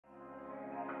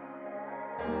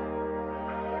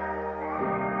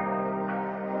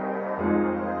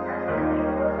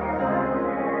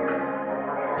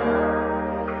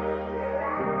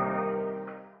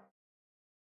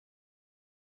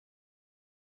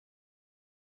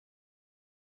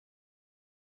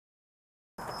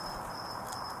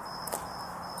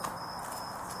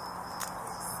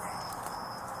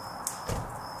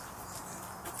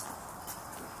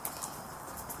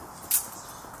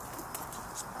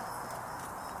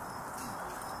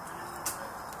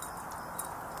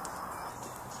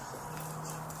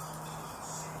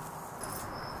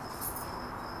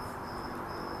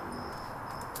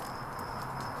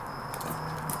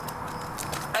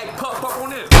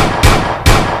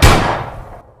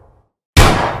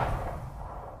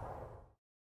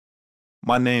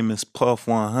My name is Puff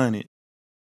 100.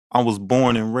 I was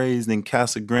born and raised in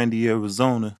Casa Grande,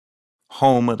 Arizona,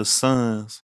 home of the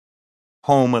Suns,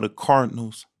 home of the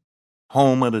Cardinals,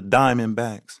 home of the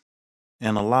Diamondbacks,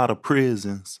 and a lot of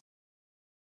prisons.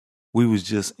 We was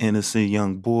just innocent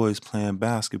young boys playing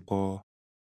basketball.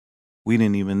 We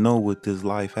didn't even know what this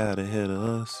life had ahead of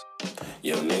us.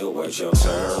 Young nigga, what's your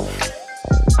turn?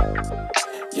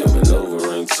 You're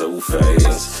maneuvering too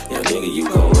fast. Young nigga, you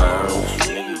gon' learn.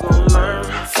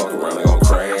 Fuck around and gon'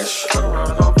 crash.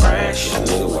 Young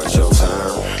nigga, what's your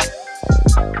turn?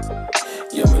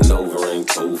 You're maneuvering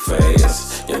too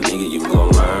fast. Young nigga, you gon'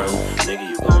 learn.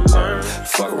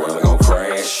 Fuck around and gon'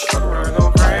 crash.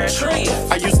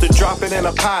 I used to drop it in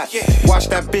a pot, watch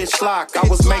that bitch lock. I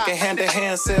was making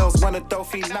hand-to-hand sales when a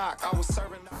dopey knock. I was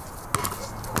serving.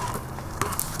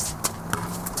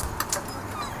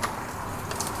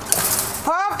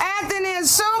 Puff, Anthony, and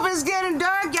Soup is getting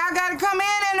dark. Y'all gotta come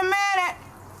in a minute,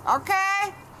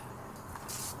 okay?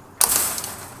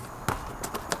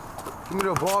 Give me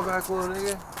the ball back, little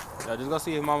nigga. Yeah, just go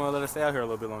see if mama let us stay out here a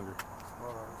little bit longer.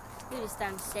 You just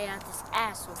time to stay out this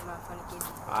asshole right in front of you.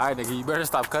 Alright, nigga, you better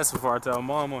stop cussing before I tell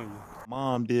mom on you.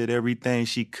 Mom did everything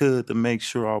she could to make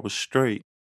sure I was straight.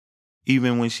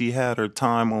 Even when she had her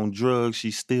time on drugs, she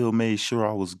still made sure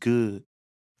I was good.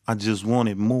 I just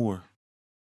wanted more.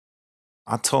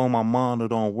 I told my mom to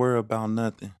don't worry about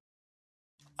nothing.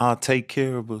 I'll take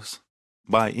care of us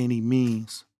by any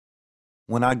means.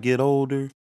 When I get older,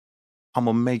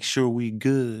 I'ma make sure we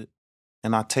good,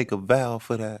 and I take a vow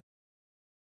for that.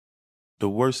 The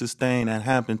worstest thing that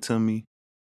happened to me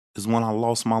is when I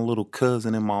lost my little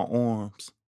cousin in my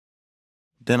arms.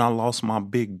 Then I lost my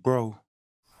big bro.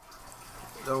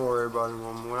 Don't worry about it,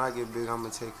 mama. When I get big, I'm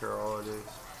gonna take care of all this.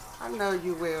 I know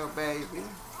you will, baby.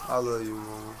 I love you,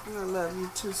 mama. I love you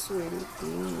too, sweetie.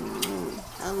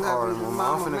 I love All right, you, mama.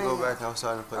 I'm finna man. go back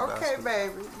outside and play basketball. Okay,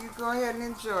 baby. You go ahead and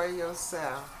enjoy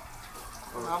yourself.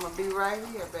 And I'm gonna be right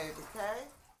here, baby, okay?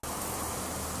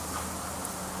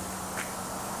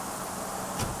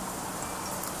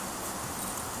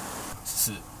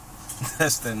 Shit.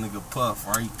 That's that nigga Puff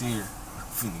right there.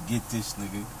 Finna get this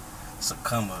nigga some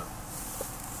come up.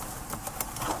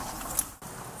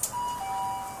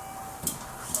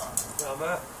 Now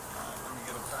that, let me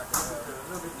get a pack of that.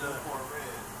 A little bit more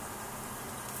red.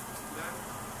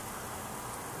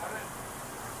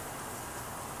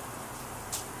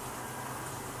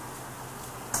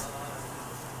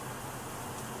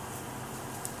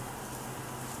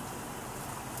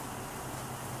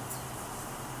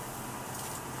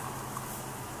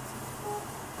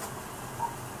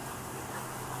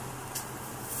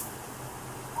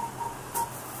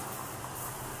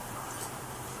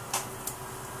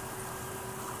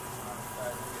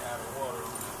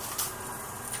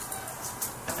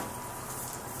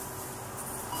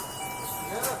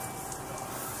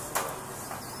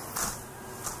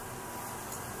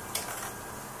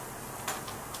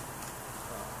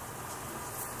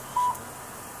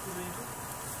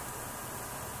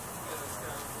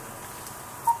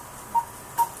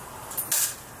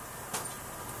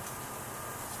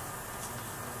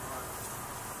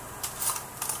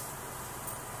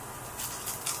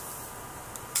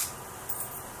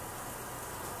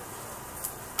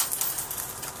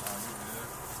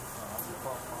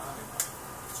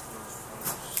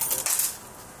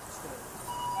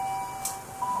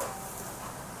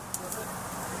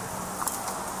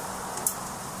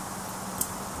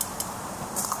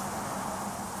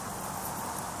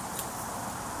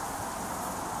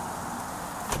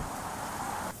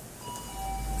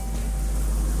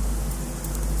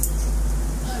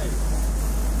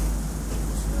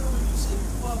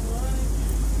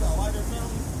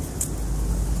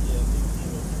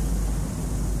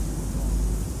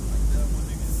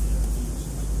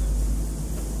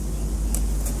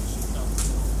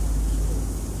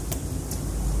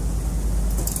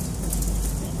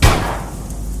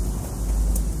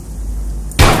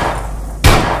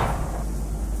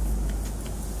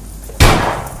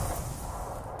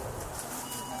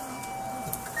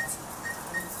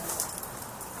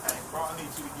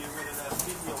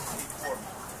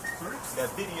 That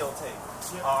videotape.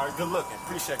 Yeah. All right, good looking.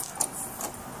 Appreciate it.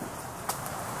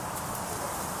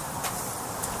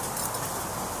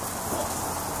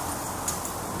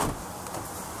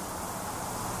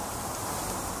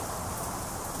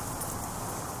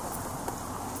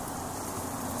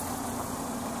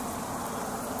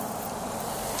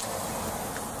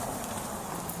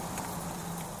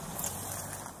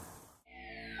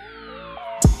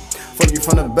 Fuck you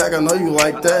from the back, I know you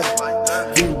like that.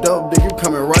 You dope, then you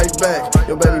coming right back.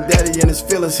 Your baby daddy and his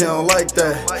feelings, he don't like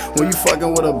that. When you fucking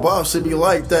with a boss, it be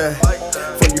like that.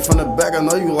 Fuck you from the back, I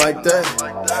know you like that.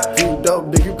 You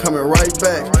dope, then you coming right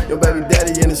back. Your baby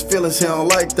daddy and his feelings, he don't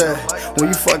like that. When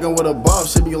you fucking with a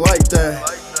boss, it be like that.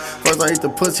 First I eat the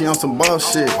pussy on some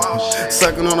boss shit.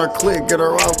 Sucking on her click, get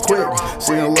her off quick.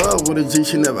 She in love with a G,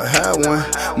 she never had one.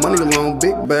 Money long,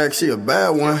 big bag, she a bad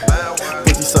one.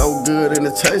 Pussy so good and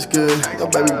it tastes good. Your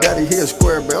baby daddy, he a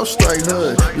square belt, straight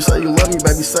hood. You say you love me,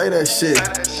 baby, say that shit.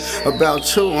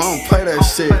 About you, I don't play that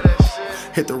shit.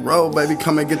 Hit the road, baby,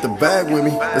 come and get the bag with me.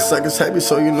 The suckers heavy,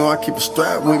 so you know I keep a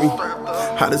strap with me.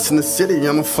 Hottest in the city,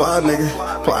 I'm a fly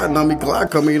nigga. Plotting on me,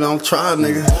 Glock on me, don't try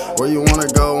nigga. Where you wanna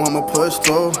go, I'ma push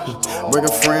through. Bring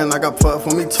a friend, I got puff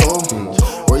for me too.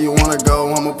 Where you wanna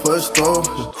go, I'ma push through.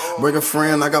 Bring a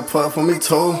friend, I got puff for me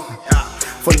too.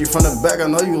 Fuck you from the back, I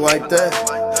know you like that.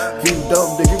 You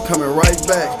dope, then you coming right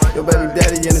back. Your baby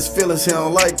daddy and his feelings, he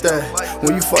don't like that.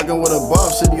 When you fucking with a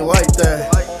boss, it be like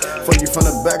that. Fuck you from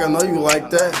the back, I know you like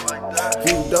that.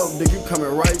 You dope, then you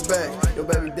coming right back. Your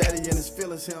baby daddy and his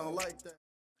feelings, he don't like that.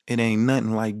 It ain't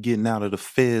nothing like getting out of the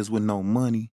feds with no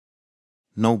money,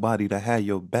 nobody to have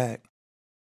your back.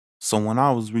 So when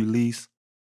I was released,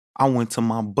 I went to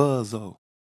my buzzo.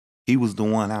 He was the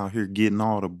one out here getting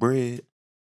all the bread.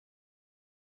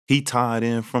 He tied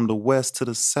in from the west to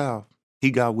the south.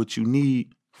 He got what you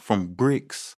need from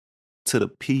bricks to the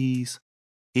peas.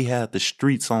 He had the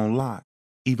streets on lock,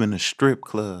 even the strip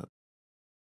club.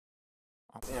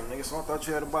 Damn, nigga, so I thought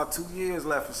you had about 2 years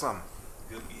left or something.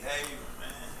 Good behavior,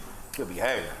 man. Good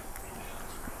behavior.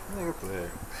 Nigga, play.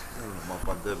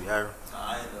 Motherfucker, good behavior.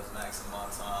 I ain't just maxing my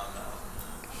time now.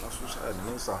 That's what's happening,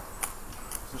 nigga. So,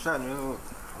 what's happening, nigga?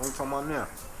 What you talking about now?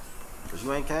 Cause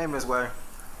you ain't came this way.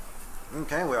 You ain't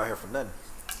came way out here for nothing.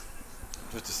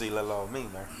 Just to see little old me,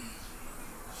 man.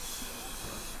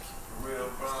 For real,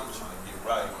 bro, I'm trying to get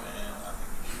right, man. I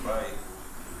need to get right.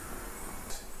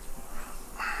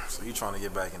 So you trying to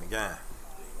get back in the game?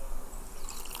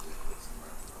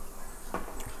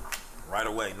 Right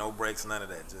away, no breaks, none of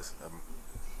that. Just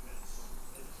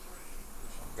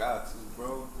Got to,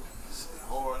 bro. Shit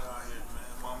hard out here,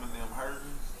 man. Mama and them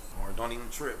hurting. or don't even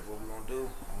trip. What we gonna do?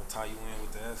 I'm gonna tie you in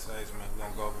with the essays, man. We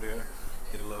gonna go over there,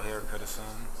 get a little haircut or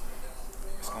something.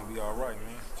 It's gonna be all right,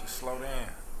 man. Just slow down.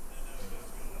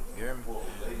 You hear me?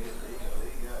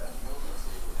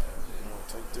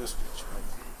 Take this with you, man.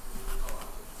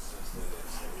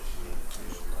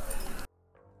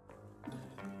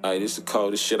 Hey, this is the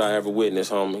coldest shit I ever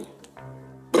witnessed, homie.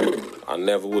 I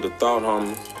never would have thought,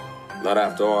 homie. Not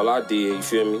after all I did, you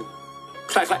feel me?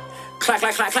 Clack, clack. Clack,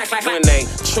 clack, clack, clack, clack, clack. When they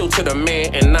true to the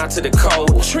man and not to the code,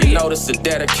 you notice the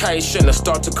dedication to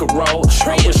start to corrode.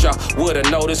 I wish I would've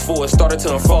noticed before it started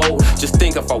to unfold. Just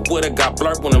think if I would've got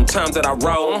blurred when them times that I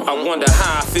rolled. I wonder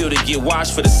how I feel to get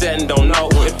washed for the set and don't know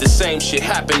if the same shit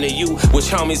happened to you,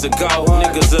 which homies ago.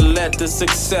 Niggas will let the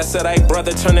success of they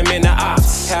brother turn them into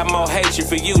ops. Have more hatred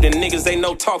for you than niggas they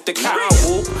know talk to cops.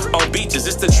 On beaches,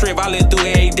 it's the trip I live through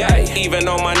every day. Even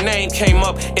though my name came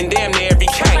up in damn near every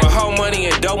case. My whole money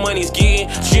and dope money's getting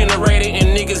generated,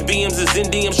 and niggas BMs is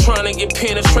in DMs trying to get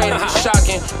penetrated.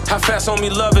 Shocking how fast on me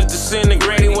love is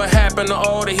disintegrating. What happened to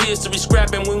all the history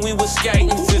scrapping when we was skating?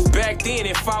 Since back then,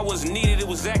 if I was needed, it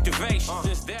was activation.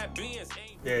 Since that being.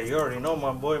 Yeah, you already know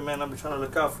my boy, man. I've been trying to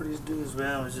look out for these dudes,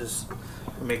 man. It's just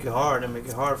they make it hard. They make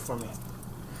it hard for me.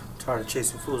 I'm tired of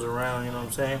chasing fools around. You know what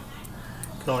I'm saying?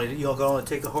 You can only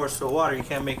take the horse to the water. You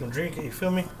can't make him drink it. You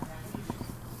feel me?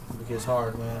 It gets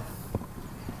hard, man.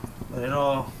 But it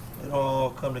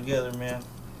all come together, man.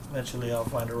 Eventually, I'll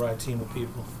find the right team of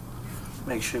people.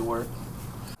 Make shit work.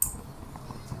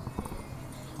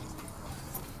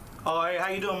 Oh, hey, how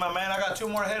you doing, my man? I got 2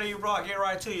 more ahead of you, bro. I'll get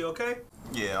right to you, okay?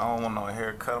 Yeah, I don't want no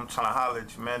haircut. I'm trying to holler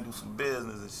at you, man. Do some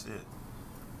business and shit.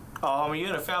 Oh, homie, you're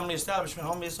in a family establishment,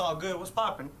 homie. It's all good. What's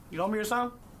poppin'? You know me or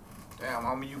something? Damn,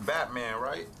 homie, you Batman,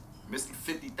 right? Mr.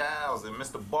 50,000,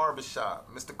 Mr.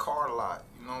 Barbershop, Mr. Car Lot.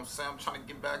 You know what I'm saying? I'm trying to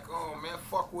get back on, man.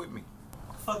 Fuck with me.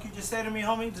 Fuck you just say to me,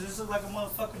 homie? Does this look like a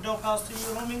motherfucking dope house to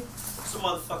you, homie? It's a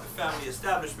motherfucking family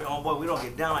establishment, homeboy. We don't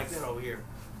get down like that over here. You know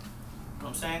what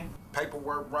I'm saying?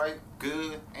 Paperwork right,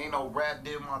 good. Ain't no rat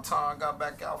did my time, got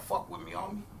back out. Fuck with me,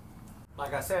 homie.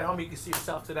 Like I said, homie, you can see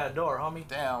yourself to that door, homie.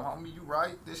 Damn, homie, you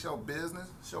right. This your business.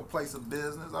 It's your place of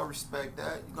business. I respect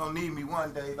that. You gonna need me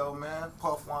one day, though, man.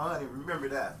 Puff 100, remember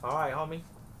that. All right, homie.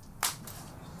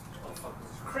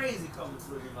 Motherfuckers crazy coming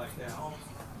through here like that, homie.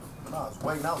 When I was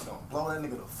waiting, I was gonna blow that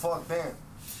nigga the fuck down.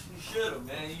 You should've,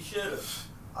 man. You should've.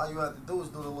 All you had to do was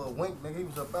do the little wink, nigga. He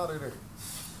was up out of there.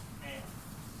 Man.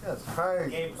 That's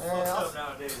crazy. Game's man. fucked up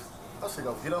nowadays. I should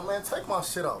go get on, man. Take my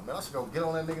shit off, man. I should go get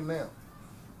on that nigga now.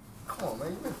 Come on,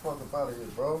 man. You been fucking out of here,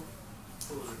 bro.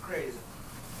 Fools are crazy.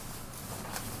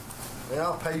 Man,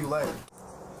 I'll pay you later.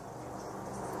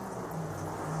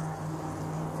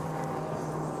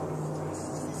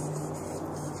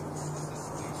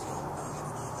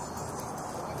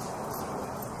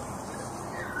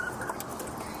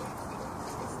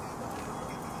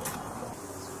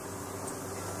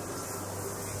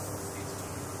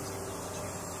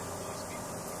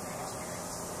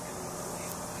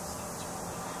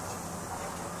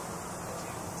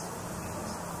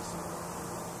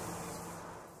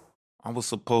 I was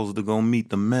supposed to go meet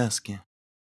the Mexican.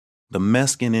 The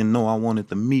Mexican didn't know I wanted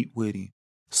to meet with him,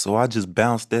 so I just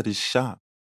bounced at his shop,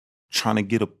 trying to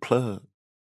get a plug.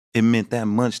 It meant that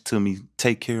much to me,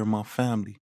 take care of my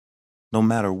family, no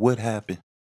matter what happened.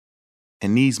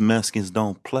 And these Mexicans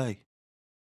don't play.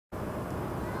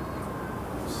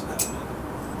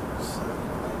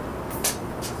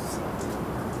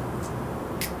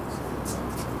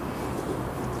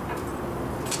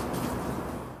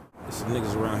 Some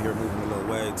niggas around here moving a little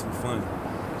way too funny.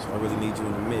 So I really need you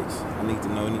in the mix. I need to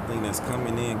know anything that's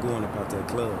coming in, going about that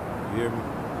club. You hear me?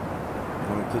 I'm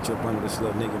gonna put you up under this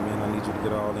little nigga, man. I need you to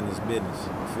get all in this business.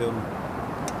 You feel me?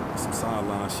 Some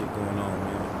sideline shit going on,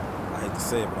 man. I hate to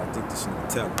say it, but I think this nigga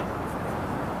tell him. You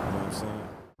know what I'm saying?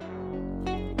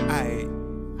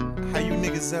 Aight, how you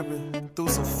niggas ever threw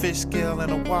some fish scale in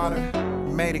the water,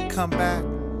 made it come back,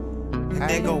 and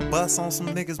then go bust on some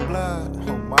niggas' blood?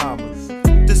 Oh, mamas.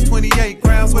 This 28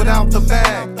 grams without the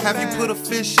bag. Have you put a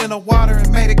fish in the water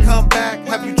and made it come back?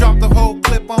 Have you dropped the whole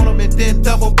clip on them and then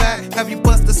double back? Have you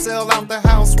bust the cell out the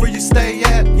house where you stay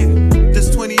at? Yeah. This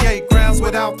 28 grams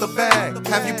without the bag.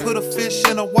 Have you put a fish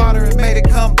in the water and made it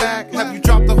come back? Have you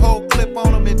dropped the whole clip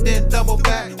on them and then double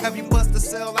back? Have you bust the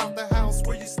cell out the house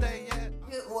where you stay at?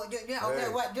 Okay,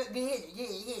 what? Yeah.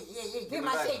 Give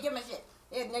my shit, give my shit.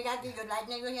 Yeah, nigga, I give you like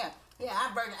nigga here. Yeah,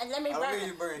 I burn it. Let me burn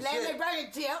it. Let me burn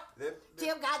it, Tip.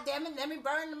 Tip, goddammit, let me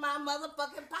burn my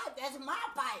motherfucking pipe. That's my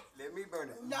pipe. Let me burn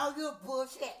it. No, you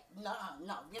bullshit. No,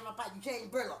 get my pipe. You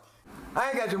can't burn it. I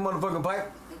ain't got your motherfucking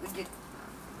pipe.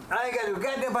 I ain't got your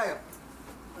goddamn pipe.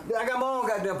 I got my own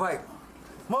goddamn pipe.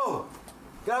 Mo,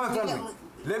 get out in front of me.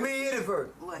 Let me hit it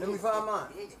first. Let me find mine.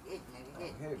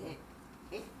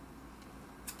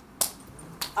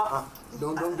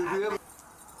 Don't do that.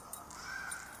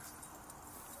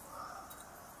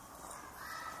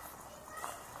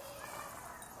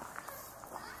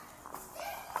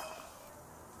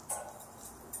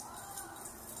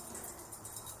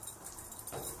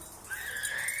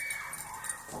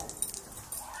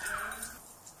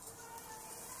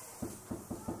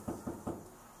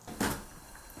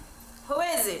 Who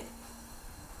is it?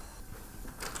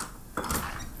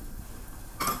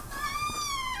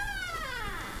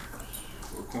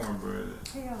 What cornbread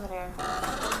is? He over there.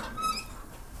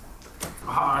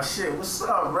 Ah, shit, what's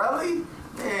up, Relly?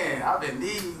 Man, I've been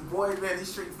needing you, boy, man.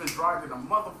 These streets been dry than a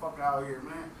motherfucker out here,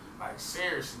 man. Like,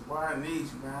 seriously, boy, I need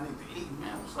you, man. I need to eat,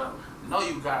 man. What's up? Know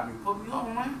you got me. Put me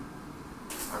on, man.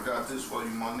 I got this for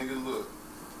you, my nigga. Look,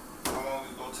 how long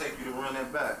is it gonna take you to run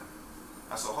that back?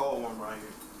 That's a whole one right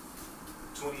here.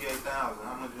 28,000.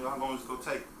 How long is it gonna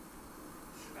take?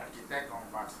 Should I get that going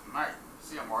by tonight?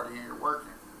 See, I'm already in here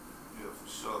working. Yeah, for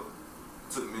sure.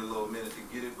 Took me a little minute to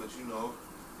get it, but you know,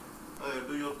 hey,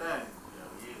 do your thing.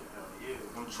 Hell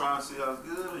yeah. I'm trying to see how it's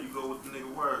good, or you go with the nigga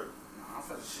word? Nah, I'm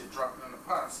finna shit dropping in the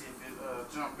pot, see if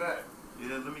it jump back.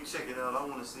 Yeah, let me check it out. I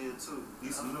want to see it too.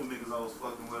 These some new niggas I was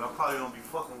fucking with. I probably don't be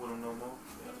fucking with them no more.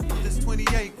 This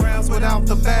 28 grams without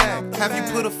the bag. Have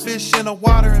you put a fish in the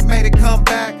water and made it come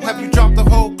back? Have you dropped the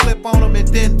whole clip on them and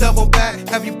then double back?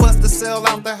 Have you bust the cell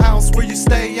out the house where you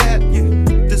stay at? Yeah.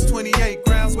 This 28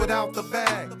 grams without the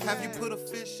bag. Have you put a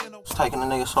fish in a... It's taking the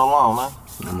nigga so long, man.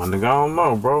 Yeah, my nigga, I don't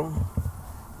know, bro.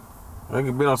 I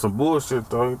could be on some bullshit,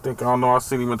 though. You think I don't know I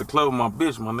seen him at the club with my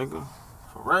bitch, my nigga.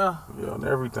 For real? Yeah, and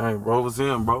everything, bro. It was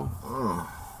him, bro.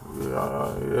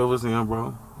 Yeah, it was him,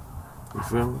 bro. You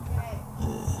feel me?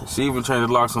 Yeah. She even changed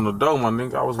the locks on the door, my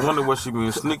nigga. I was wondering what she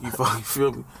being sneaky for, you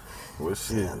feel me? Well,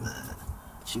 shit. Yeah,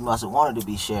 she must have wanted to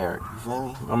be shared, you feel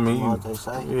me? I mean, you know what they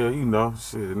say? Yeah, you know,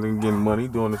 shit. Nigga getting money, he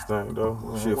doing this thing,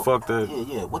 though. Shit, fuck that.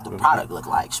 Yeah. What the product look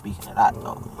like, speaking of that,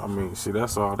 though? I mean, shit,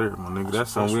 that's all there, my nigga.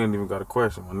 That's something we ain't even got a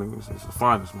question, my nigga. It's the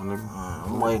finest, my nigga.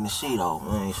 I'm waiting to see, though,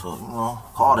 man. So, you know,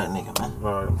 call that nigga, man.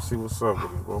 All right, let me see what's up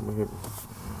with it, bro. Let me hit me.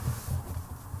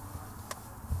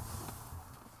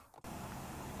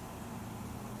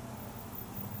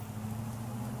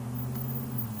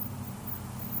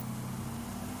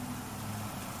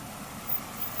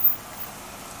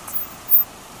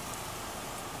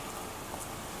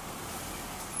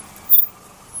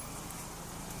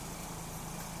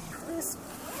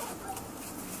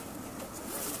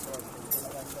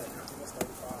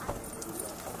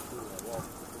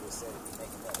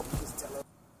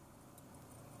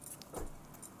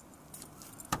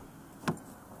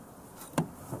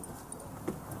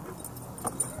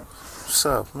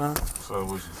 What's up, man? What's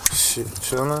up with you? Shit,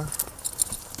 chillin'.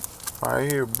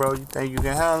 Right here, bro. You think you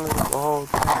can handle it? The whole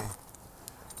thing.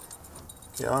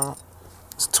 Yeah.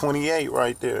 It's 28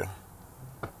 right there.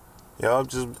 Yo,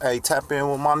 just, hey, tap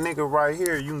in with my nigga right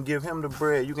here. You can give him the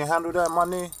bread. You can handle that, my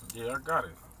nigga? Yeah, I got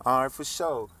it. All right, for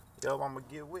sure. Yo, I'm gonna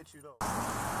get with you, though.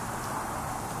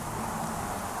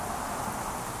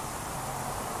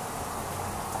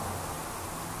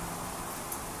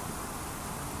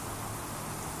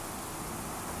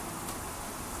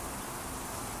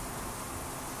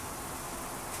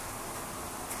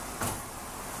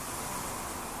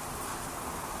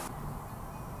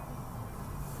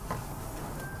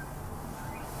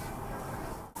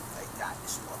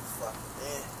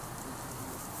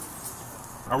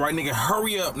 All right, nigga,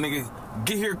 hurry up, nigga.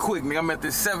 Get here quick, nigga. I'm at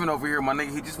this 7 over here, my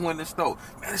nigga. He just went in the store.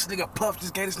 Man, this nigga Puff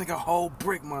just gave this nigga a whole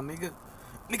brick, my nigga.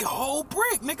 Nigga, whole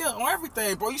brick, nigga, on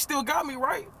everything, bro. You still got me,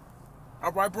 right?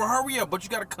 All right, bro, hurry up, but you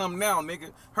gotta come now,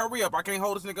 nigga. Hurry up. I can't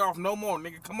hold this nigga off no more,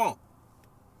 nigga. Come on.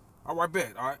 All right,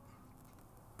 bet, all right?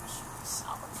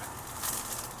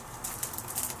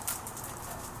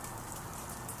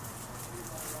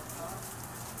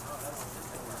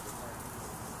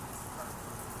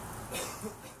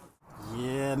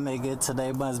 Yeah, nigga,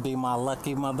 today must be my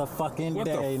lucky motherfucking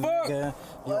day, nigga.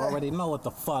 You already know what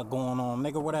the fuck going on,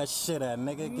 nigga. Where that shit at,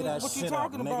 nigga? Get that shit up, nigga. What you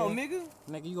talking about, nigga?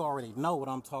 Nigga, you already know what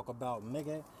I'm talking about,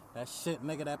 nigga. That shit,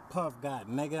 nigga, that Puff got,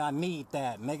 nigga. I need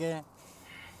that, nigga.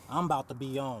 I'm about to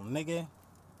be on, nigga.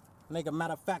 Nigga,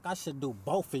 matter of fact, I should do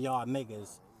both of y'all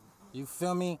niggas. You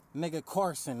feel me? Nigga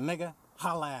Corson, nigga.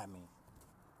 Holla at me.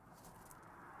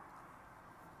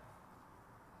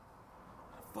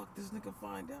 Fuck this nigga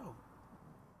find out.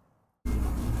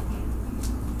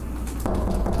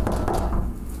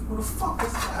 Who the fuck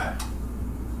is that?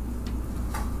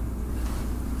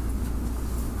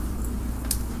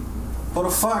 Who the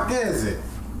fuck is it?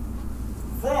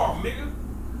 Frog, nigga.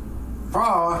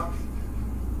 Frog?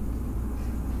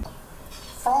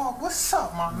 Frog, what's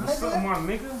up, my nigga? What's up, my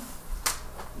nigga?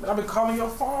 I been calling your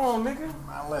phone, nigga.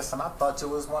 Man, listen, I thought you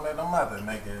was one of them other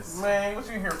niggas. Man, what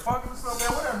you in here fucking or something,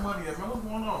 man? Where that money at, man? What's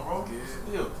going on, bro?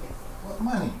 Still. What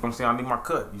money? I'm saying I need my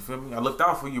cut, you feel me? I looked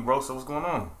out for you, bro, so what's going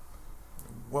on?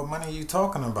 What money are you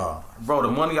talking about? Bro, the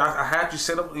money I had you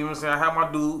set up, you know what I'm saying? I had my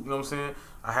dude, you know what I'm saying?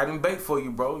 I had him baked for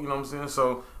you, bro, you know what I'm saying?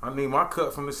 So I need my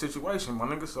cut from the situation, my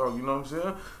nigga. So, you know what I'm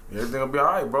saying? Everything'll be all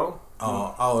right, bro.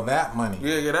 Oh, that money.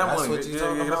 Yeah, that that's money. That's what you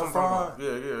talking about, Frog?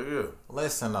 Yeah.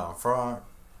 Listen, Frog.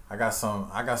 I got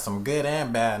some good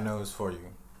and bad news for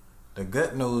you. The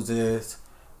good news is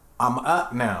I'm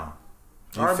up now.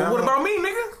 All right, but what about me,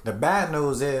 nigga? The bad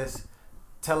news is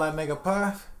tell that nigga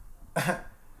Puff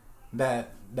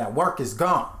that work is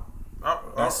gone.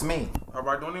 That's me. All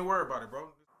right, don't even worry about it, bro.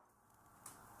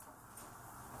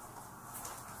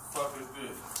 Fuck is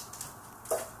this?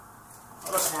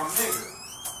 Oh, that's my nigga.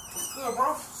 What's good, bro?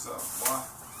 What's up, boy?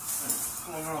 What's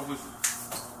going on with you?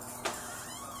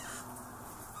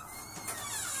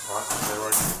 I can stay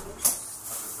right here.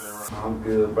 I'm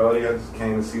good, bro. I just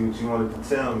came to see what you wanted to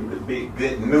tell me. The big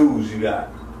good news you got.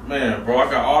 Man, bro, I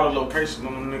got all the locations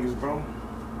on them niggas, bro.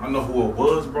 I know who it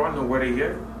was, bro. I know where they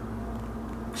at.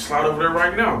 Slide over there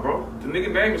right now, bro. The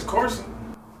nigga name is Carson.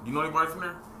 You know anybody from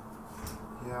there?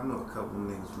 Yeah, I know a couple of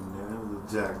niggas from there. Them little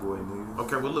jack boy niggas.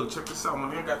 Okay, well look, check this out,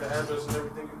 man. I got the address and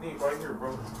everything you need right here,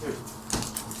 bro. Here.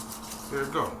 There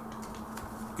you go.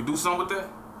 You do something with that?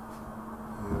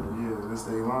 Yeah, that's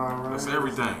their line, right? That's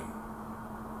everything.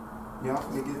 Yeah, I'm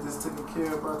gonna get this taken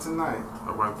care of by tonight.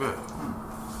 All right, bet.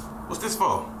 What's this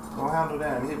for? Go handle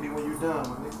that and hit me when you're done,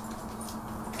 my nigga.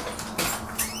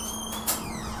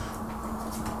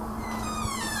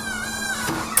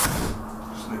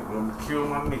 This nigga want to kill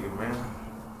my nigga, man.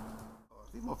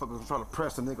 These motherfuckers are trying to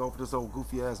press the nigga over this old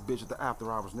goofy ass bitch at the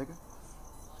after hours, nigga.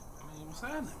 What's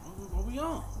happening? What we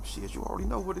on? Shit, you already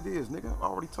know what it is, nigga. I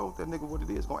already told that nigga what it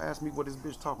is. Gonna ask me what this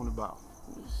bitch talking about.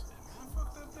 Man,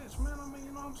 fuck that bitch, man. I mean,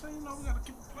 you know what I'm saying? You know, we gotta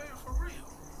keep it playing for real.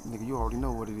 Nigga, you already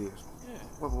know what it is. Yeah.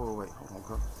 Wait. Hold on,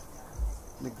 cuz.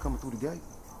 Nigga coming through the gate.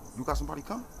 You got somebody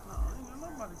coming? No, I ain't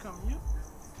got nobody coming here.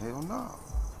 Hell no.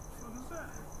 What is that?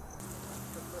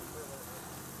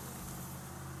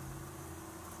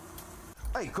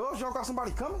 Hey, cuz, y'all got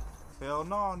somebody coming? Hell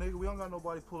no, nigga. We don't got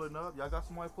nobody pulling up. Y'all got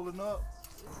somebody pulling up?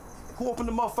 Who opened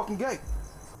the motherfucking gate?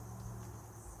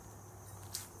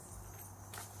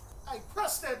 Hey,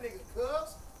 press that nigga,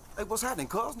 cuz. Hey, what's happening,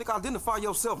 cuz? Nigga, identify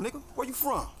yourself, nigga. Where you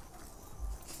from?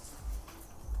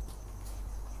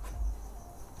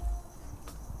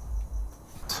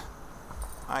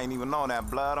 I ain't even on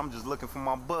that blood. I'm just looking for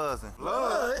my buzzing.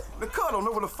 Blood? The cut don't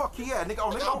know where the fuck he at, nigga. Oh,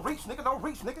 nigga, don't reach, nigga. Don't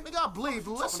reach, nigga. Nigga, I believe.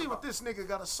 Let's see what this nigga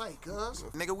gotta say, cuz.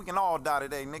 Nigga, we can all die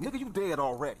today, nigga. Nigga, you dead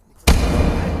already.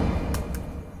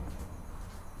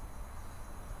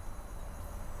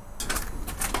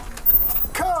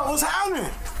 Cuz, what's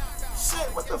happening? Shit,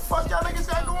 what the fuck y'all niggas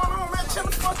got going on, man? Chill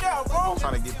the fuck out, bro.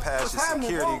 Trying to get past your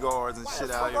security guards and shit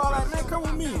out here, man. Come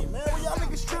with me, man. Where y'all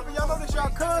niggas tripping? Y'all know this y'all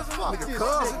cousin? Nigga,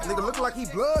 cousin. Nigga look like he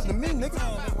blood to me, nigga.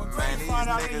 Man, these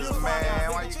niggas,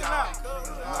 man. Why you got?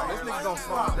 This nigga gon'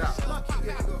 find out.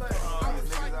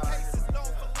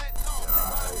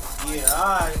 Yeah,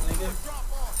 alright, nigga.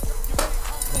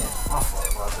 Man, my fault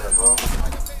about that, bro.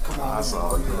 Come on, that's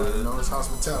all good. You know, it's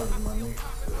hospitality, my nigga.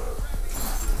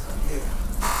 Yeah.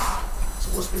 So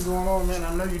what's been going on, man?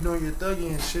 I know you're doing your thugging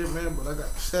and shit, man, but I got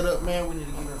set up, man. We need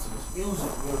to get into this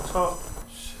music. Real talk.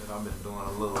 Shit, I've been doing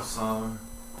a little something.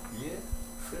 Yeah.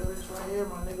 Feel this right here,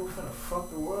 my nigga. We finna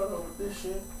fuck the world up with this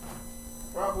shit.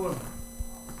 Rock with me.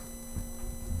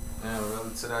 Damn,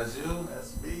 relative, that's you?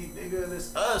 That's me, nigga.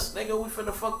 This us, nigga. We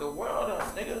finna fuck the world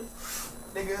up, nigga.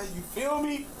 Nigga, you feel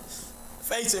me?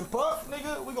 Face and Puff,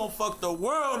 nigga. We gonna fuck the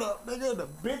world up, nigga. The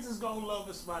bitches gonna love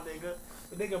us, my nigga.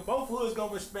 The nigga, both hoods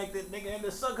gonna respect it, nigga, and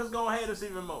the suckers gonna hate us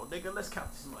even more, nigga. Let's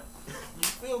count this money. You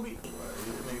feel me? Right,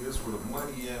 yeah, nigga, this where the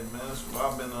money at, man. That's what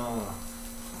I've been on. Man,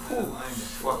 I ain't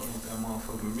been fucking with that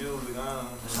motherfucking music.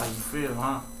 That's how you feel,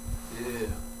 huh? Yeah.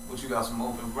 What, you got some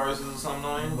open verses or something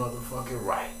on you? Motherfucking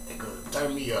right, nigga.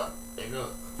 Turn me up, nigga.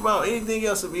 Bro, anything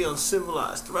else would be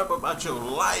uncivilized. Rap about your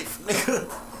life, nigga.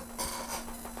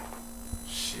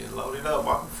 Shit, load it up.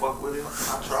 I can fuck with it.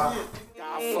 I try.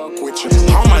 I fuck with you.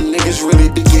 All my niggas really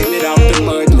be getting it out the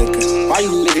mud, nigga. Why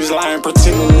you niggas lying,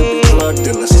 pretending to be drug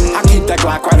dealers? I keep that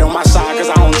Glock right on my side, cause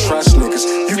I don't trust niggas.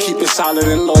 You keep it solid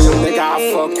and loyal, nigga,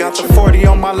 I fuck with you. Got the 40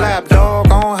 on my lap, dog.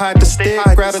 I don't hide the stick.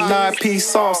 Grab a 9-piece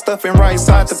sauce, stuffing right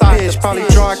side the bitch. Probably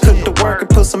dry cook the work and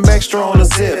put some extra on the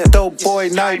zip. Dope boy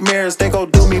nightmares, they gon'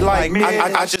 do me like me.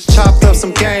 I just chopped up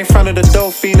some game in front of the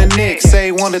dope fiend and Nick. Say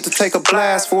he wanted to take a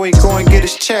blast before he go and get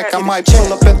his check. I might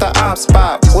pull up at the op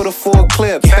spot with a full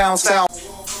clip, bounce out. Wait,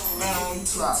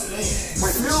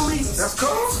 feel me? That's cool?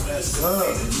 That's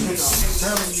good. I'm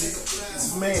telling you,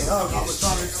 man, I was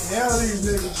trying to tell these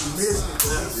niggas you missed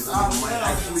it. I might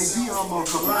actually be on my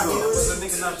computer. The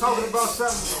nigga not talking about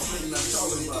something. The nigga not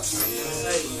talking about something.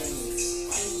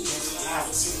 I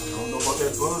don't know about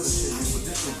that buzz and shit, but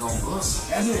this nigga gon' buzz.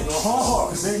 That nigga go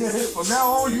hard, nigga. From now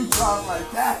on, you talk like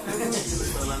that, nigga.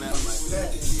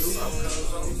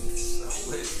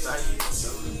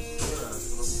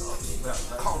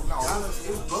 Oh no,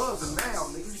 it's buzzing now,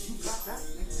 nigga. You got that,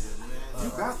 nigga. You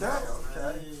got that?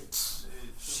 Okay.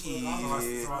 Shit.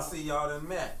 So I see y'all done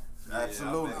met.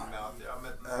 Absolutely.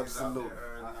 Absolutely.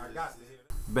 I got to hear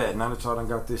that. Bet, now that y'all done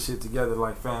got this shit together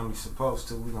like family supposed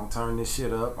to, we gonna turn this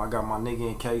shit up. I got my nigga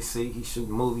in KC, he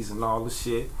shooting movies and all this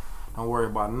shit. Don't worry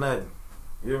about nothing.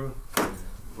 You hear me?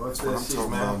 What's that shit,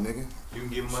 man? Nigga. You can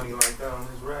get money like that on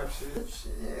this rap shit?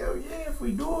 Hell yeah, if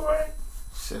we do it right.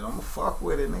 Shit, I'ma fuck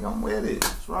with it, nigga. I'm with it.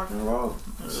 It's rock and roll.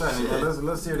 Sonny,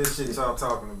 let's hear this shit y'all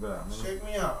talking about, man. Check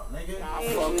me out, nigga. I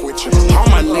fuck with you. All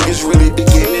my niggas really be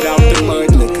getting it out the mud,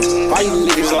 nigga. Why you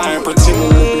niggas lying, pretending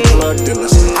to be drug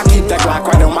dealers? I keep that Glock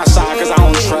right on my side, cause I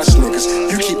don't trust niggas.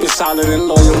 You keep it solid and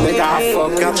loyal, nigga, I fuck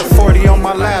with you. Got the 40 on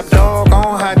my lap, dog. I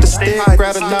don't hide the stick.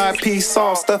 Grab a 9-piece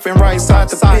sauce, stuffing right side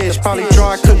the bitch. Probably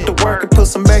dry cook the work and put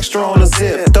some extra on the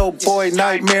zip. Dope boy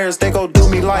nightmares, they gon' do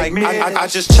me like me. I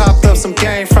just chopped up some game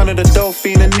in front of the dope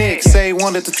fiend and Nick. Say he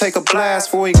wanted to take a blast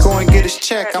before he go and get his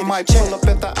check. I might pull up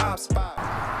at the op spot.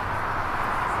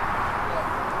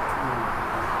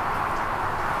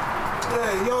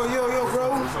 Hey, yo,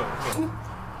 bro.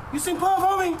 You seen Puff,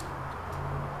 homie?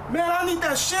 Man, I need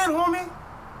that shit, homie.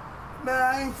 Man,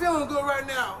 I ain't feeling good right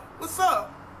now. What's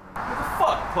up? Nigga,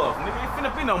 fuck Puff, nigga. Ain't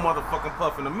finna be no motherfucking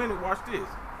Puff in a minute. Watch this.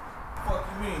 Fuck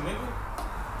you mean, nigga?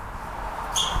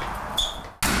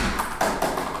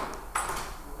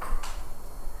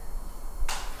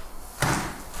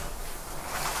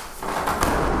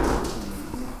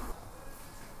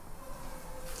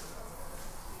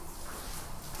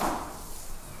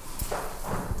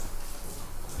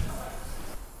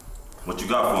 What you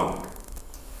got for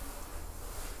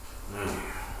me?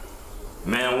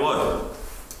 Man, what?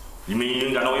 You mean you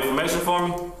ain't got no information for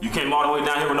me? You came all the way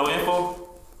down here with no info?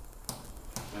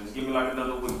 Man, just give me like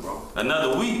another week, bro.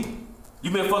 Another week?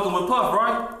 You been fucking with Puff,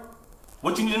 right?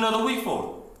 What you need another week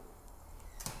for?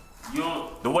 You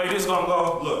don't, the way this gonna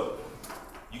go, look,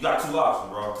 you got two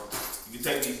options, bro. You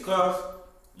can take these cuffs,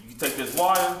 you can take this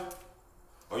wire,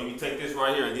 or you can take this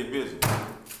right here and get busy.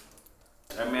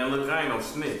 That man, look, I ain't no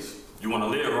snitch. You wanna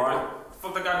live, right? What the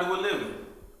fuck they gotta do with living?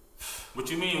 What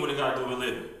you mean what they gotta do with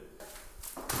living?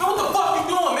 Man, what the fuck you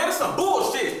doing, man? That's some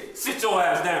bullshit. Sit your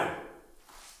ass down.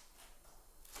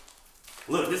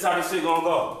 Look, this how this shit gonna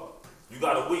go. You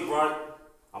got a week, right?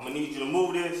 I'm gonna need you to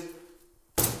move this,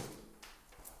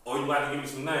 or you about to give me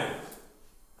some names.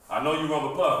 I know you run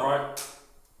with Puff, right?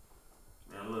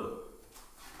 Man, look,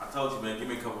 I told you, man, give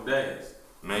me a couple days.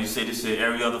 Man, you say this shit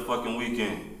every other fucking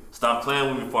weekend. Stop playing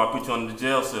with me before I put you under the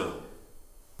jail cell.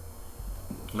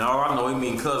 Now, all I know, he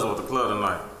mean cousin with the club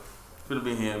tonight. Finna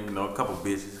be him, you know, a couple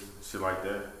bitches, shit like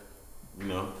that. You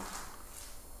know.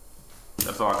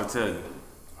 That's all I can tell you.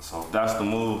 So if that's the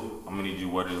move, I'm gonna need you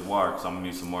to wear this wire, cause I'm gonna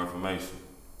need some more information.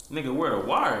 Nigga, where the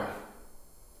wire?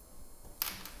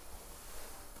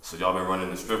 So y'all been running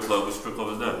the strip club? What strip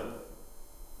club is that?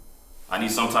 I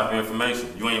need some type of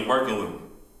information. You ain't working with me.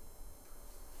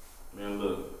 Man,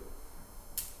 look.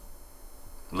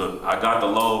 Look, I got the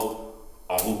low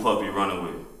on who Puff be running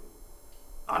with.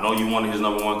 I know you one of his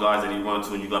 #1 guys that he run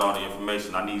to and you got all the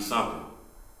information. I need something.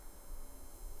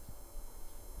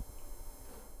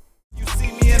 You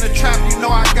see me in the trap, you know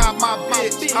I got my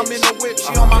bitch. I'm in the whip,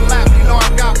 she on my lap, you know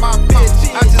I got my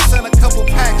bitch. I just sent a couple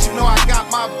packs, you know I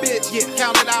got my bitch.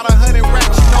 Counted out 100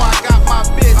 racks, you know I got my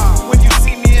bitch. When you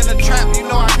see me in the trap, you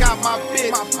know I got my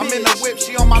bitch. I'm in the whip,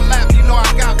 she on my lap, you know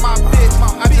I got my bitch.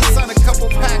 I just sent a couple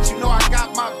packs, you know I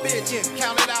got my bitch.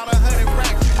 Counted out 100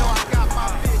 racks, you know I got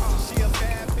my bitch. She a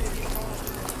bad bitch.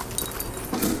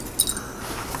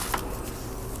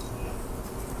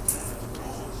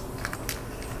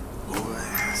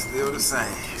 Still the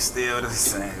same, still the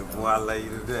same. Boy, I lay you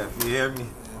to death. You hear me?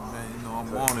 Yeah, man, you know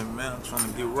I'm on it, man. I'm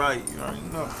trying to get right. You already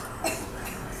know.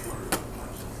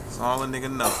 That's all a nigga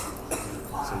know.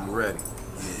 So you ready?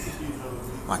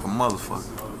 Like a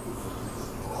motherfucker.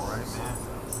 All right, man.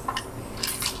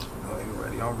 No, you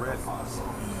ready? I'm ready.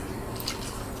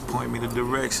 Point me the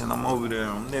direction. I'm over there.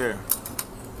 I'm there.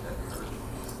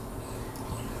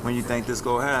 When you think this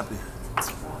gonna happen?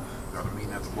 Got a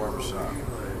meeting at the barbershop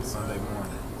Sunday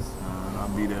morning.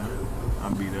 I'll be there.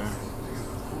 I'll be there.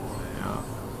 Yeah.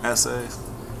 Essays.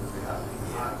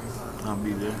 I'll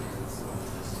be there.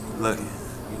 Lucky.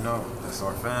 You know, that's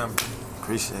our family.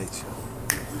 Appreciate you.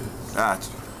 Got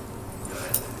you.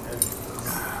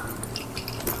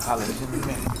 Holla at you in a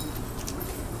minute.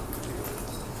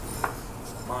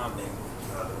 Mom, nigga.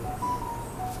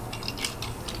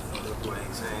 That boy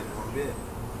ain't changed one bit.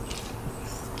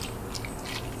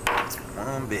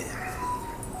 One bit.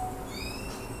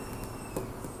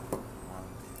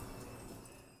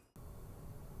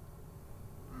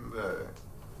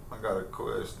 I got a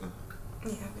question.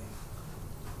 Yeah, babe.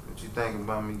 What you think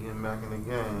about me getting back in the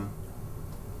game?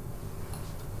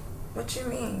 What you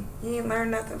mean? You ain't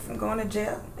learned nothing from going to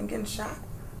jail and getting shot?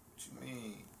 What you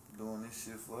mean? Doing this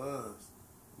shit for us.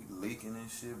 We leaking and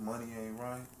shit, money ain't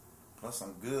right. Plus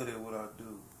I'm good at what I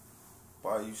do.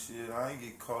 Buy you shit, I ain't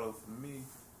get caught up for me.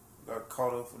 I got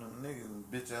caught up for them niggas, them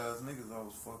bitch ass niggas I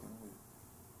was fucking with.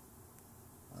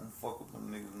 I don't fuck with them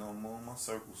niggas no more, my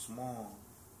circle's small.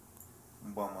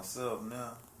 I'm by myself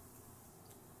now.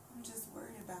 I'm just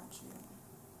worried about you.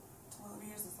 12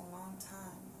 years is a long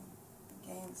time. The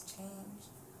game's changed.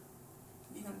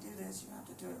 If you're gonna do this, you have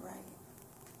to do it right.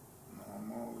 No,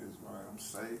 I'm always right. I'm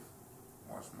safe.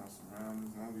 Watch my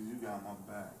surroundings. As long as you got my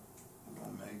back, we're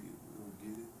gonna make it. We'll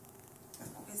get it.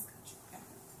 I've always got your back.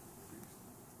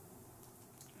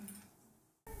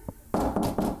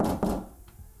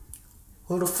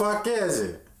 Who the fuck is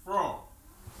it? Frog.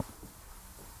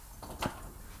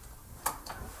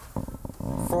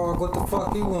 Frog, what the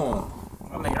fuck you want?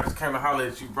 My nigga, I just came to holler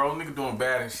at you, bro. Nigga doing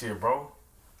bad and shit, bro.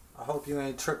 I hope you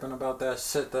ain't tripping about that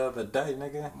shit the other day,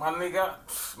 nigga. My nigga,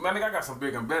 I got some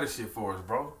big and better shit for us,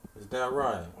 bro. Is that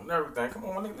right? On everything. Come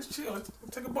on, my nigga, let's chill. Let's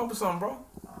take a bump or something, bro.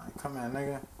 Alright, come here,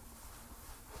 nigga.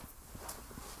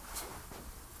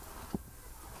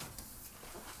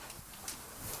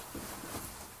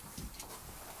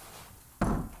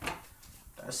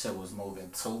 That shit was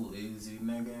moving too easy,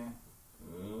 nigga.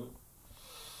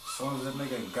 As soon as that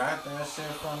nigga got that shit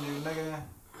from you, nigga.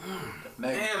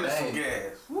 Damn, that's some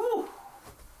gas. Woo.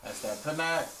 That's that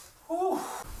Panac. Woo.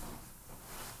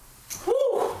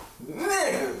 Woo.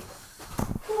 Nigga.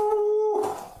 Woo.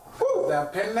 Woo.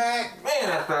 That Panac. Man,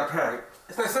 that's that pack.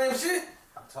 It's that same shit?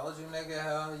 I told you, nigga,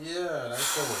 hell yeah. That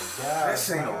shit was gas. That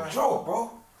shit ain't no joke,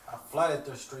 bro. I flooded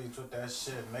the streets with that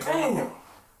shit, nigga. Damn.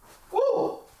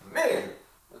 Woo. Nigga.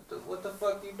 What the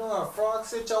fuck you doing? Frog,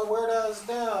 sit your weird ass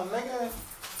down, nigga.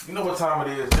 You know what time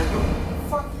it is, nigga.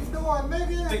 fuck you doing,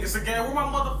 nigga? Think it's a game? Where my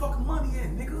motherfucking money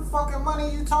at, nigga? Fucking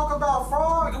money you talk about,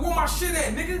 fraud? Nigga, where my shit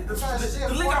at, nigga? The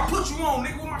link I put you on,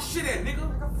 nigga. Where my shit at, nigga?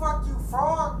 Nigga, fuck you,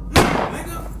 fraud.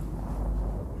 Nigga.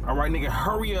 All right, nigga,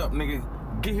 hurry up, nigga.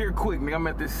 Get here quick, nigga. I'm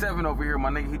at this 7 over here, my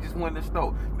nigga. He just went in the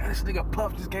store. Man, this nigga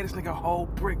Puff just gave this nigga a whole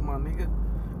brick, my nigga.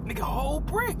 Nigga, whole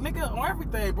brick, nigga, on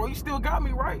everything, bro. You still got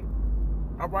me, right?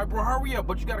 All right, bro, hurry up,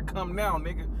 but you gotta come now,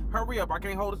 nigga. Hurry up, I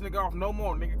can't hold this nigga off no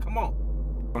more, nigga. Come on.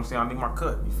 I'm saying I need my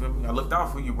cut, you feel me? I looked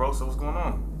out for you, bro, so what's going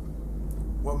on?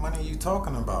 What money are you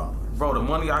talking about? Bro, the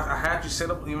money I had you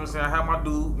set up, you know what I'm saying? I had my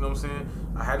dude, you know what I'm saying?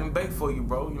 I had him baked for you,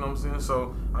 bro, you know what I'm saying?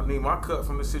 So I need my cut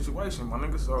from this situation, my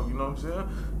nigga, so you know what I'm saying?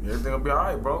 Everything will be all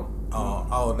right, bro.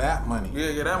 Oh, that money.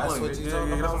 Yeah, that That's money. What you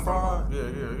talking about, fraud?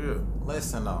 Yeah.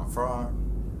 Listen, fraud.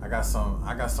 I got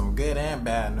some good and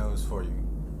bad news for you.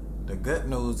 The good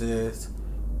news is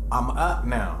I'm up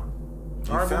now.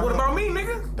 All right, but what about me,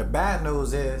 nigga? The bad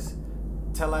news is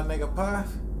tell that nigga Puff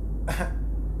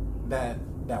that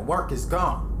work is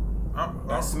gone.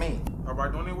 That's me. All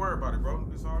right, don't even worry about it, bro.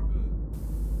 It's all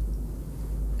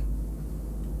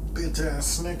good. Bitch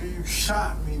ass nigga, you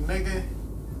shot me, nigga.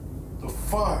 The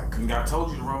fuck? Nigga, I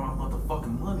told you to run my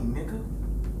motherfucking money, nigga.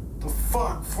 The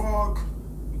fuck, frog?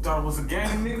 You thought it was a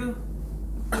game, nigga?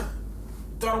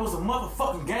 Thought it was a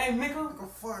motherfucking game, nigga? Nigga,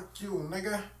 fuck you,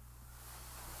 nigga.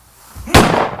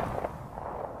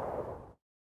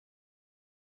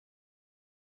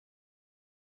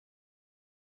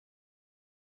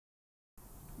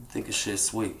 You think this shit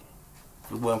sweet.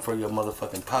 If it wasn't for your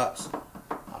motherfucking pops,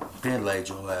 I'd been laid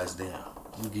your ass down.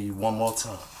 I'm gonna give you one more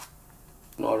time.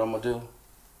 You know what I'm gonna do?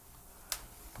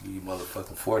 Give you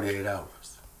motherfucking 48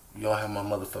 hours. You don't have my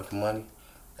motherfucking money,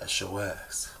 that's your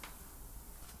ass.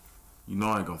 You know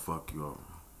I ain't gonna fuck you over.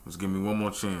 Just give me one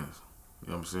more chance. You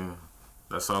know what I'm saying?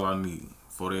 That's all I need.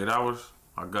 48 hours,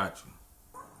 I got you.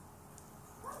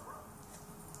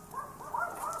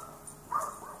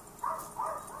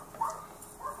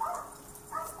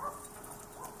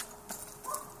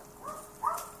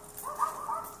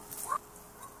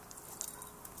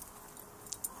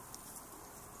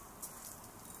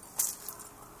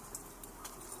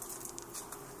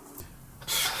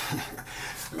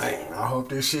 Man, I hope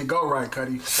this shit go right,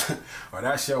 Cuddy. Or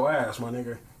that's your ass, my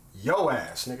nigga. Your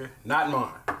ass, nigga. Not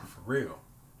mine. For real.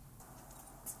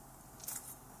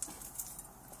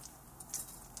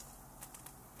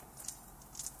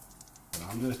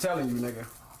 I'm just telling you, nigga.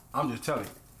 I'm just telling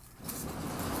you.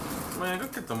 Man, go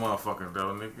get the motherfucking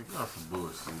dough, nigga. You got some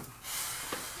bullshit.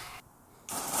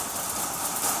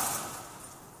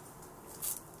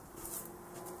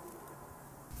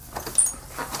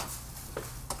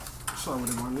 What's up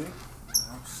with it, my nigga?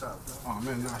 What's up, bro? Oh,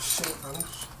 man, nah, shit, bro.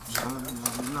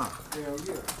 No. Hell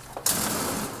yeah.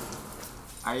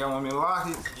 Hey, y'all want me to lock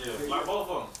it? Yeah, lock both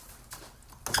of them.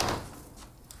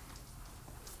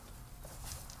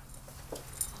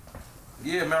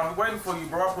 Yeah, man, I'm waiting for you,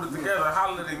 bro. I put it together. I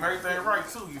hollered at him. Everything right,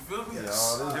 too. You feel me? Yeah,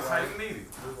 all this Just right. how you need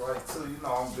it. This right, too. You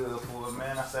know I'm good for it,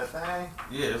 man. That's that thing.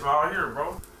 Yeah, it's all here,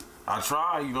 bro. I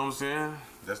tried, you know what I'm saying?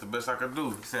 That's the best I could do.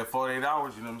 He said 48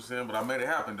 hours, you know what I'm saying? But I made it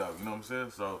happen, though, you know what I'm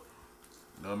saying? So,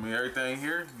 you know what I mean? Everything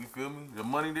here, you feel me? The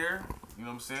money there, you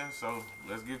know what I'm saying? So,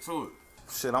 let's get to it.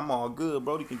 Shit, I'm all good,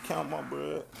 bro. You can count my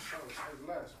bread. If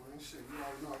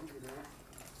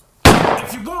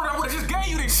you wanted, I would've just gave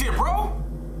you this shit, bro.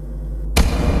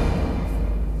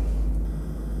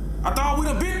 I thought we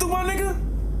done been through, my nigga.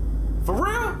 For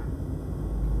real?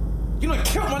 You done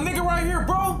killed my nigga right here,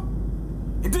 bro.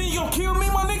 And then you gonna kill me,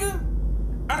 my nigga?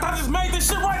 After I just made this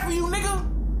shit right for you, nigga?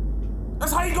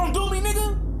 That's how you gonna do me,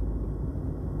 nigga?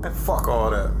 Man, fuck all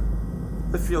that.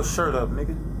 Lift your shirt up,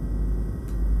 nigga.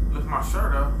 Lift my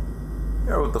shirt up? You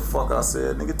heard what the fuck I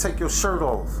said, nigga. Take your shirt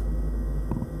off.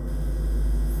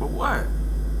 For what?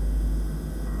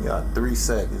 You got 3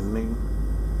 seconds, nigga.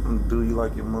 I'm gonna do you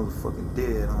like you're motherfucking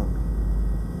dead, homie.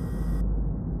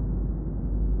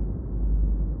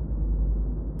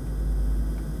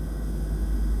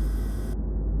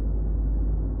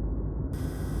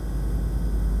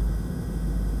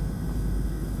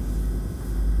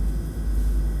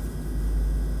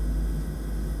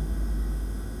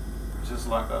 Just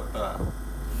like I thought.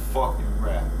 Fucking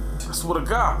rap. I swear to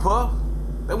God, Puff.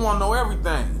 They wanna know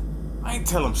everything. I ain't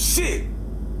tell them shit.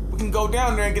 We can go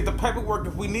down there and get the paperwork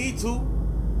if we need to.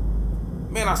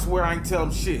 Man, I swear I ain't tell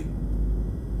them shit.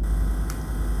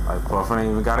 Like, Puff, I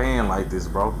ain't even gotta end like this,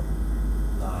 bro.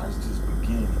 Nah, it's just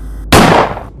beginning.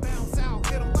 Bounce out,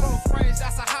 hit them close range,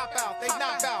 that's a hop out. They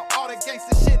knock out all the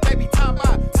gangster shit they be talking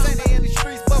about. Say they in the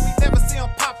streets, but we never see them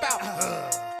pop out.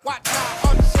 Watch out,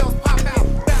 all the shells pop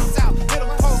out. Bounce out, hit them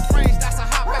close range, that's a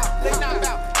hop out. They knock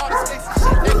out all this gangster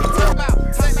shit they be talking about.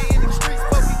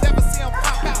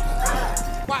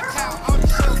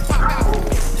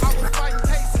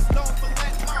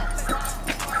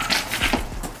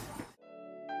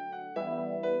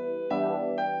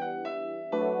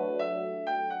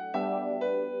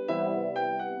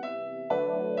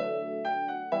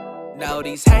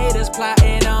 these haters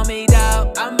plotting on me,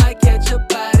 dawg. I might catch a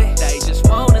body. They just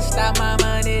wanna stop my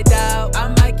money, dawg. I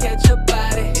might catch a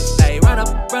body. If they run up,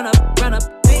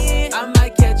 then I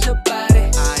might catch a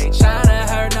body. I ain't tryna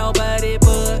hurt nobody,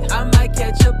 but I might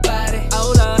catch a body.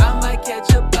 Hold up, I might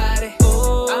catch a body.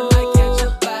 Ooh, I might catch a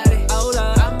body. Hold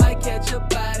up, I might catch a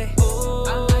body. Ooh,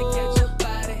 I might catch a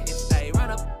body. If they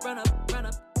run up, then I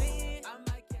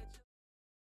might catch a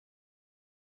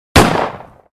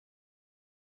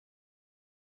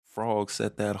Frog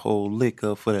set that whole lick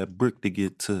up for that brick to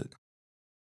get took.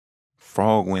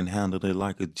 Frog went and handled it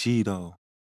like a G though.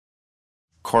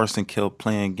 Carson kept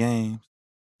playing games.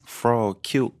 Frog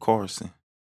killed Carson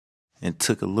and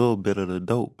took a little bit of the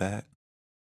dope back.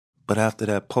 But after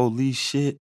that police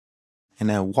shit and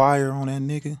that wire on that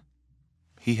nigga,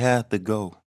 he had to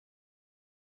go.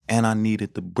 And I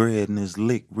needed the bread in his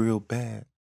lick real bad.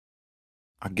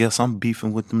 I guess I'm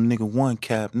beefing with them nigga one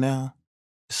cap now.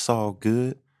 It's all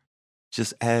good.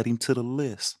 Just add him to the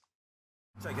list.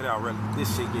 Check it out, really.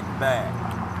 This shit getting bad.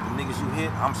 The niggas you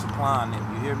hit, I'm supplying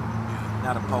them, you hear me?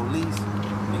 Now the police,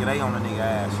 nigga, they on the nigga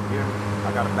ass, you hear me?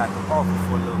 I gotta back up off you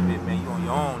for a little bit, man. You on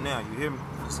your own now, you hear me?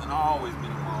 Listen, I always been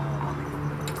on my own, my nigga.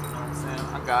 You know what I'm saying?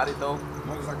 I got it, though. As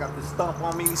long as I got this stump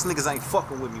on me, these niggas ain't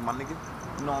fucking with me, my nigga.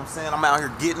 You know what I'm saying? I'm out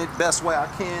here getting it best way I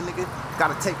can, nigga.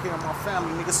 Gotta take care of my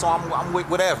family, nigga, so I'm with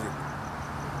whatever.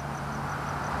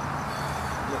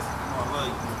 Listen, you know I love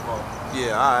you, bro.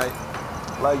 Yeah, all right.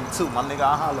 Love you too, my nigga.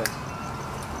 I'll holler at you.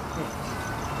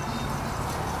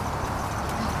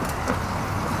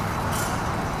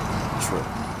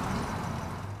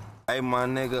 Hey, my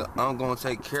nigga, I'm gonna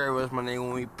take care of us, my nigga,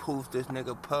 when we poof this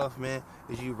nigga Puff, man.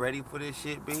 Is you ready for this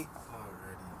shit, B? Already,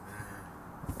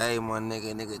 man. Hey, my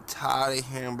nigga, tired of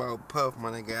hearing about Puff,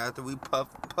 my nigga. After we puff,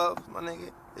 my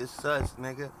nigga, it's such,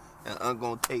 nigga. And I'm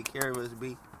gonna take care of us,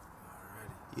 B.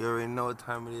 Already. You already know what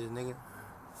time it is, nigga.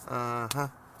 Uh-huh.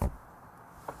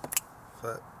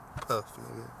 Fuck Puff,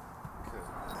 nigga.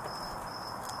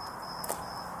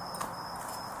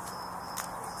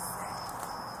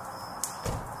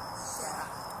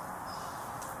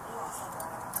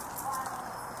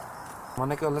 My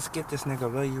nigga, let's get this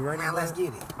nigga, bro. You ready? Man, let's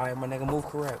get it. All right, my nigga, move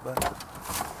correct, bro.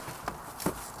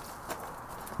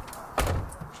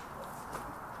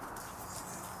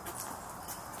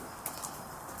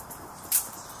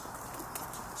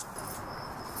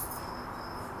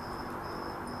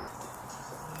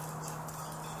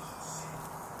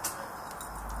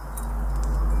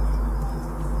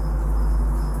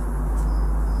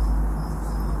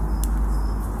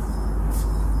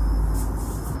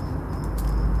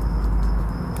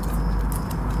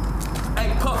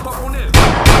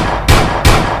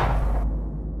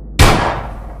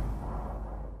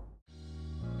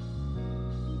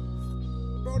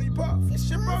 It's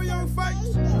your bro, young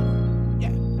face.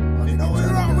 Yeah. You know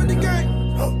what? Rock with the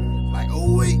gang. Like,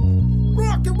 oh, wait.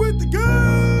 Rockin' with the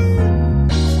gang.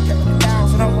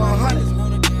 1,000 over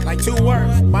 100. Like 2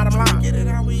 words, bottom line. Get it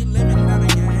how we living, not a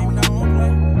game, don't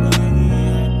play.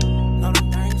 No, the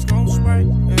things gon' spray.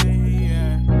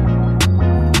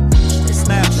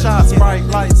 Snapshots, bright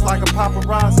lights like a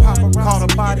paparazzi.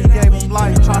 Caught a body, gave him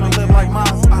life, trying to live like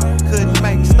mine. Couldn't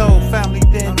make stove, family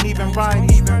didn't even write.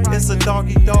 It's a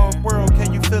doggy dog world,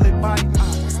 can you feel it bite?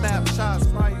 Snapshots,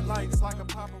 bright lights like a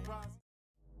paparazzi.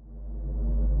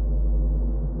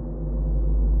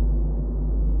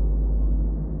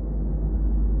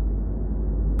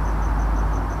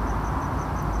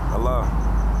 Hello?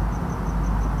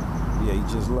 Yeah, you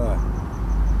just left.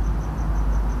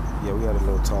 Yeah, we had a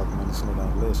little talk, man. This nigga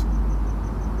don't listen.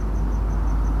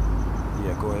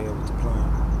 Yeah, go ahead with the plan.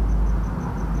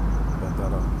 Bet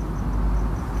that up.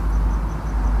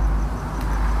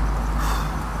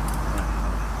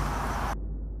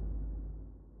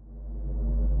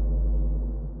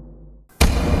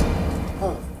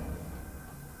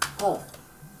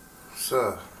 What's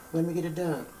up? Let me get it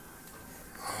done.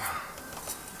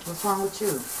 What's wrong with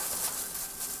you?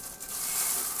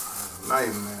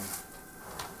 Nightmare.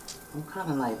 What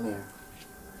kind of nightmare?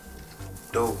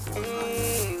 Dope.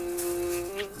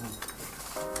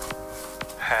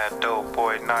 Had dope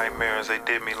boy nightmares, they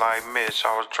did me like Mitch.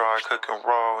 I was dry cooking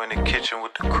raw in the kitchen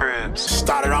with the cribs.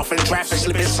 Started off in traffic,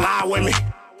 slip and slide with me.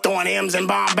 Throwing M's and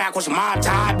bomb backwards, mob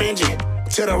tie Benji.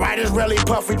 To the right is really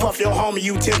Puff, we puff your homie,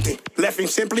 you tempting. Left him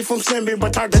simply from Simby,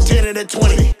 but turned to 10 to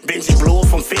 20. Benji blew it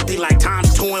from 50 like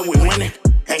times 2 and we winning.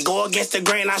 And go against the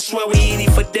grain, I swear we eat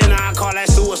it for dinner. I call that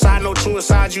suicide, no true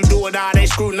inside. You do it all, they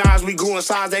scrutinize. We grew in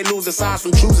size, they losing size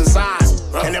from choosing sides.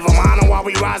 And never mind on why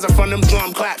we rising from them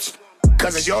drum claps.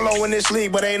 Cause it's YOLO in this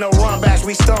league, but ain't no run backs,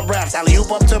 we stump raps.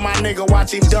 Alley-oop up to my nigga,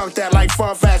 watch him dunk that like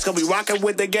fun facts. Cause we rockin'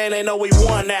 with the game, they know we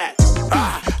won that.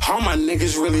 All my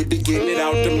niggas really be getting it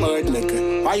out the mud,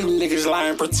 nigga. Why you niggas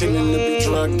lying, pretending to be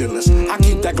drug dealers? I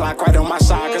keep that Glock right on my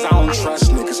side, cause I don't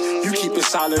trust niggas. You keep it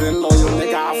solid and loyal,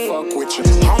 nigga, I fuck with you.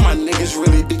 All my niggas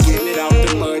really be getting it out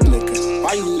the mud, nigga.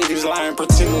 Why you niggas lying,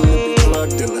 pretending to be drug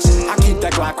dealers? I keep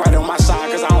that Glock right on my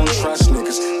side, cause I don't trust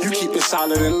niggas. You keep it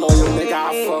solid and loyal, nigga,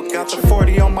 I fuck with you. Got the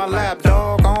 40 on my lap,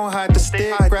 dog. I don't hide the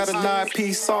stick. Grab a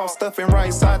 9-piece sauce, stuffing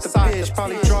right side the bitch.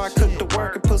 Probably dry cook the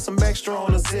work and put some extra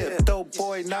on the zip. Dope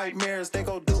boy nightmares, they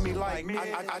gon' do me like me.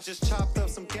 I just chopped up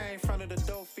some game in front of the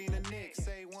dope.